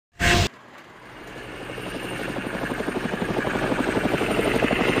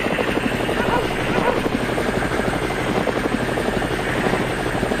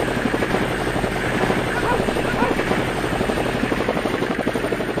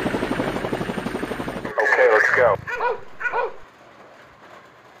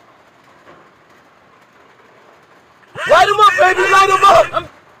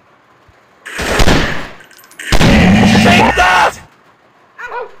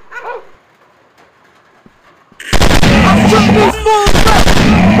I'm shooting these fools back!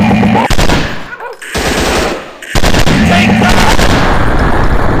 Take that!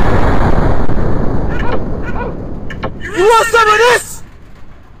 You want some of this?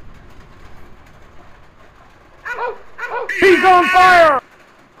 He's on fire!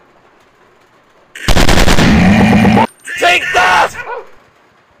 Take that!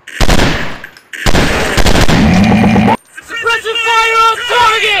 Suppressing fire on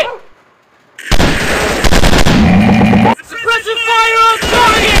target! Suppressing fire on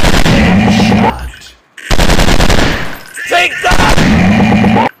target! Shot. Take that!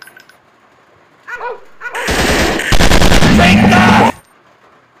 Take that!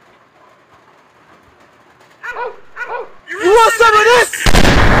 You want some of this?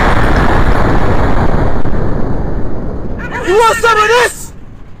 You want some of this?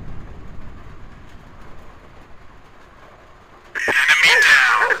 Enemy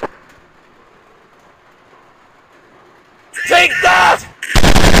down. Take that!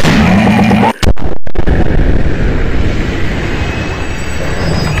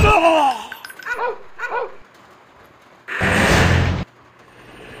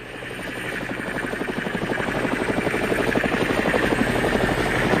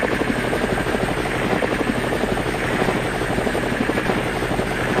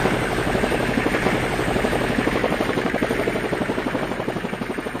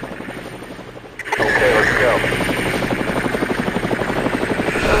 Okay, let's go.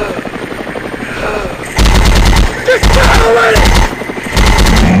 Just get already!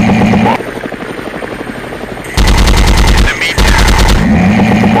 Enemy down.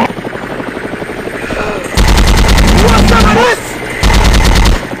 You want some of this?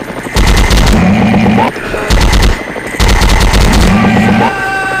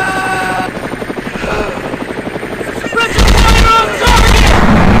 Suppressing fire on target!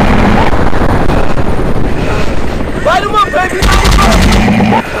 Light him up, baby! Light him up!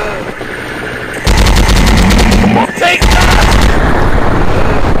 Take that!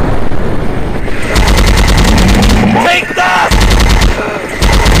 Take that!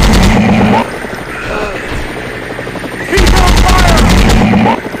 He's on fire!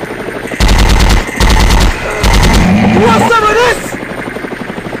 You want some of this?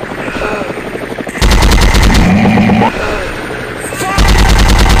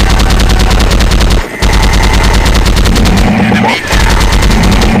 Enemy down.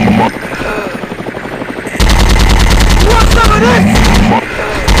 You want some of this?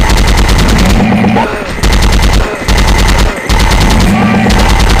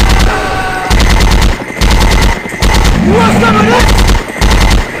 You want some of this?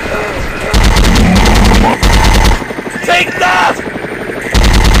 Take that!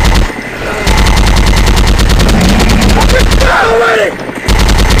 Get down already!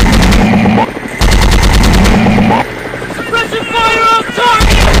 Suppressing fire on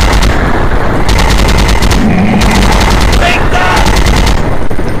target! Take that!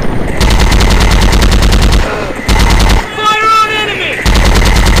 Fire on enemy!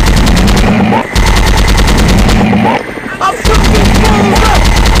 I'm shooting these fools up!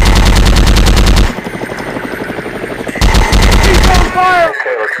 He's on fire!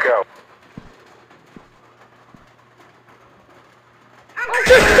 Okay, let's go.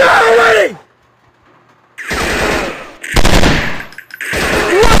 Get down already!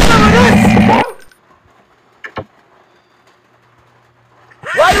 You want some of this?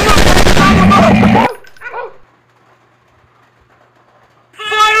 Light him up, baby! Light him up!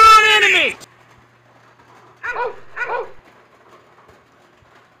 Fire on enemy!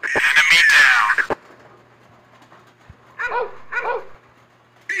 Enemy down.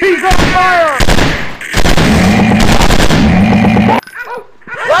 He's on fire!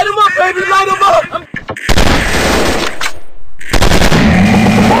 Light him up, baby! Light him up!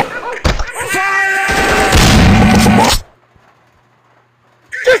 Fire!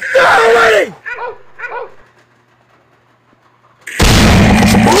 Get down already!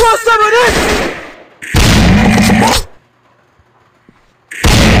 You want some of this?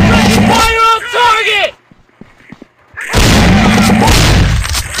 Pressing fire on target!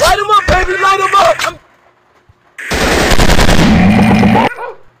 Light him up, baby! Light him up!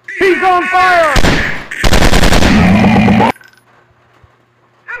 He's on fire!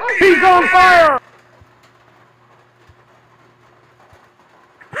 He's on fire!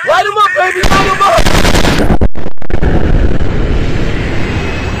 Light him up, baby! Light him up!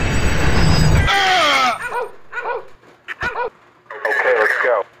 Okay, let's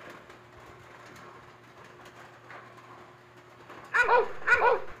go.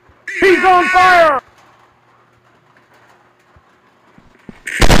 He's on fire!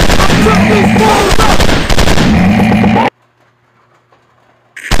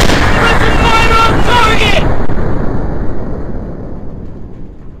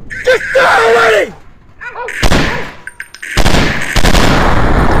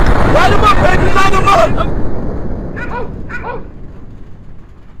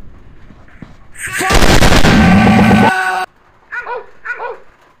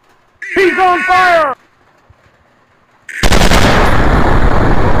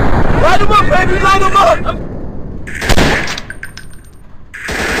 baby, light 'em up!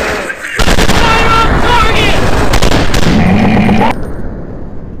 Fire on target!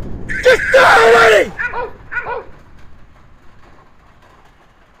 Get down already!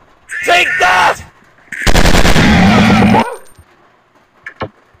 Take that!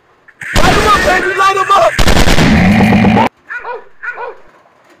 Light 'em up, baby, light 'em up!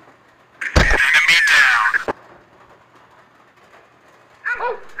 Enemy down.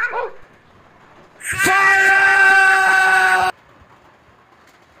 Fire!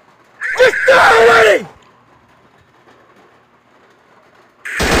 Get down already!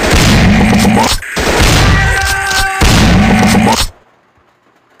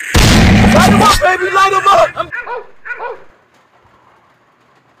 Light 'em up, baby, light 'em up!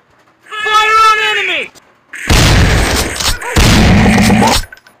 Fire on enemy!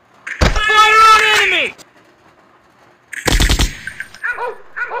 Fire on enemy!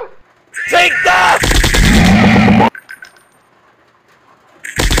 Take that!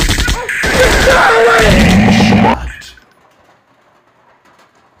 Get down already!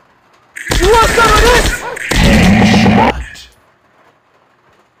 You want some of this?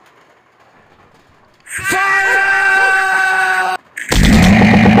 Fire!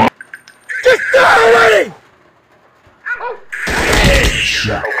 Get down already!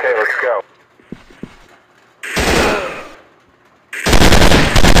 Okay, let's go.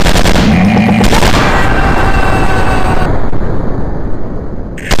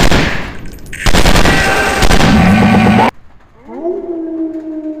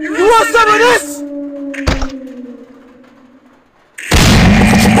 You want some of this?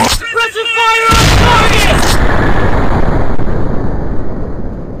 Suppressing fire on target!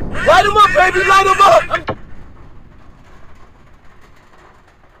 Light 'em up, baby, light 'em up!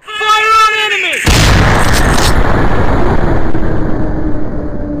 Fire on enemy!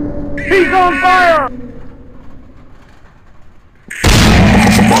 He's on fire!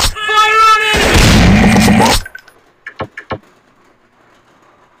 Fire on enemy!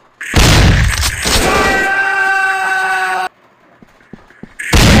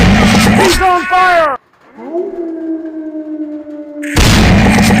 He's on fire!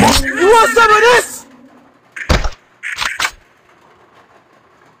 You want some of this?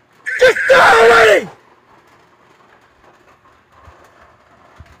 Get down already!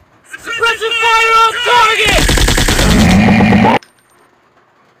 Suppressing fire on target!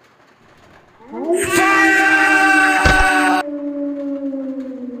 Fire!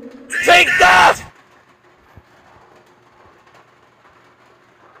 Take that!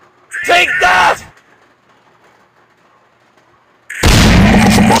 Take that!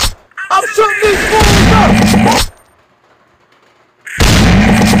 I'm shooting these fools up!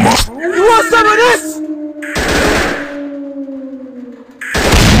 You want some of this?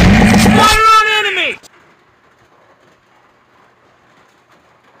 Fire on enemy!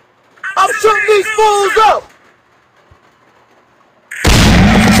 I'm shooting these fools up!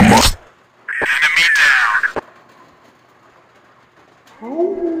 Enemy down.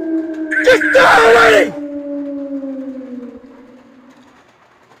 Get down already!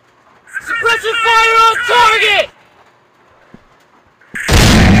 Suppressing fire on target!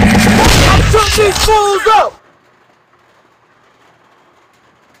 I'm shooting these fools up!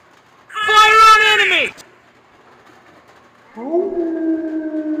 Fire on enemy!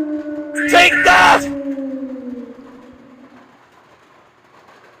 Take that!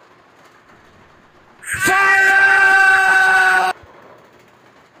 Fire!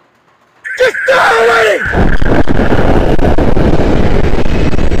 Get down already!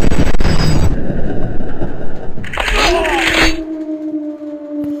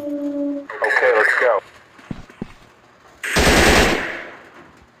 Okay, let's go.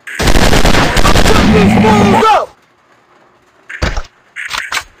 Shut these fools up!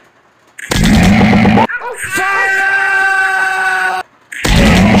 Fire!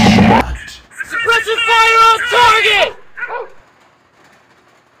 Suppressing fire on target!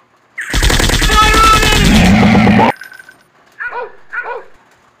 Fire on enemy!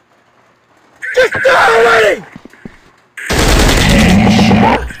 Get down already!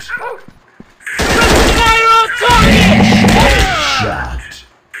 Suppressing fire on target!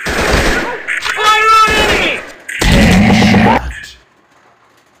 Fire on enemy!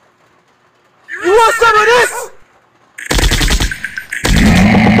 You want some of this?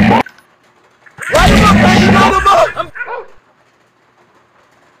 Light 'em up, baby, light 'em up!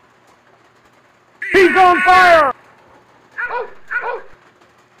 He's on fire!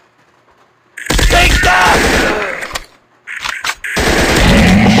 Take that!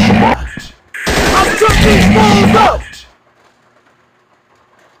 I'm shooting these fools up!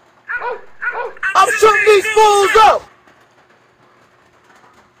 shooting these fools up!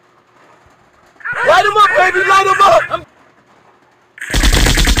 Light them up, baby, light them up!